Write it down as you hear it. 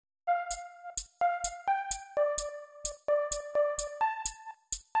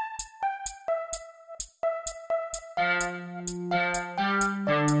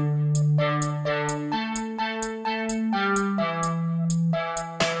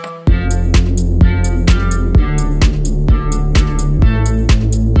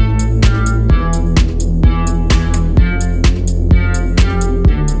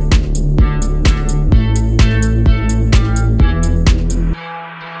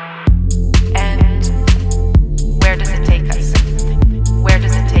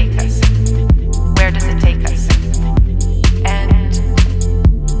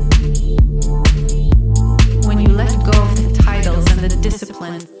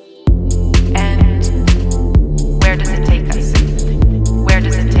discipline. And where does it take us? Where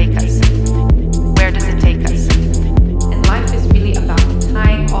does it take us? Where does it take us? And life is really about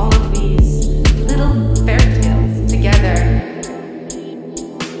tying all of these little fairy tales together.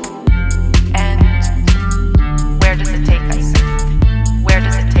 And where does it take us? Where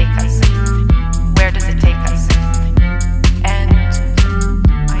does it take us? Where does it take us? And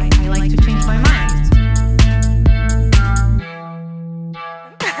I like to change my mind.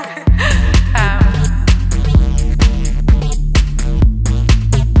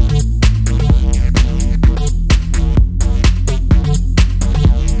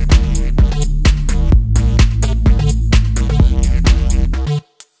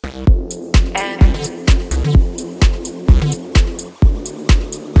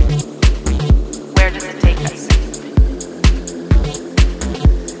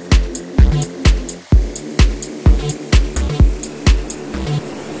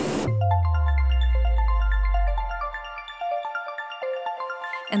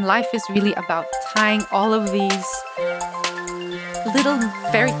 And life is really about tying all of these little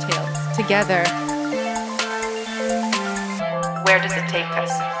fairy tales together. Where does it take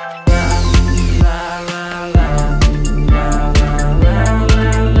us?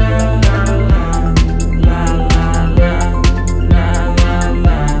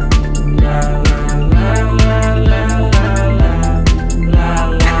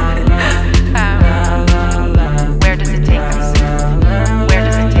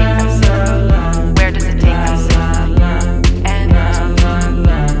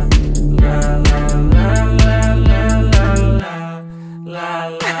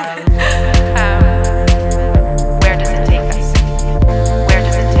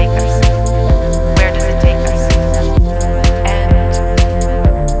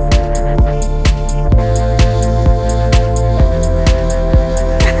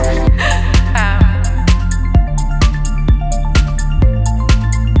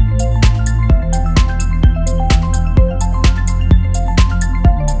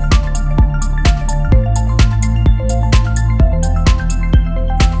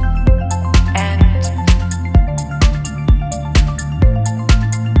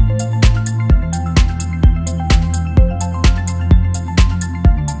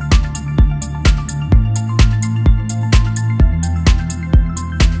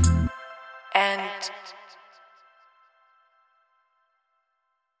 And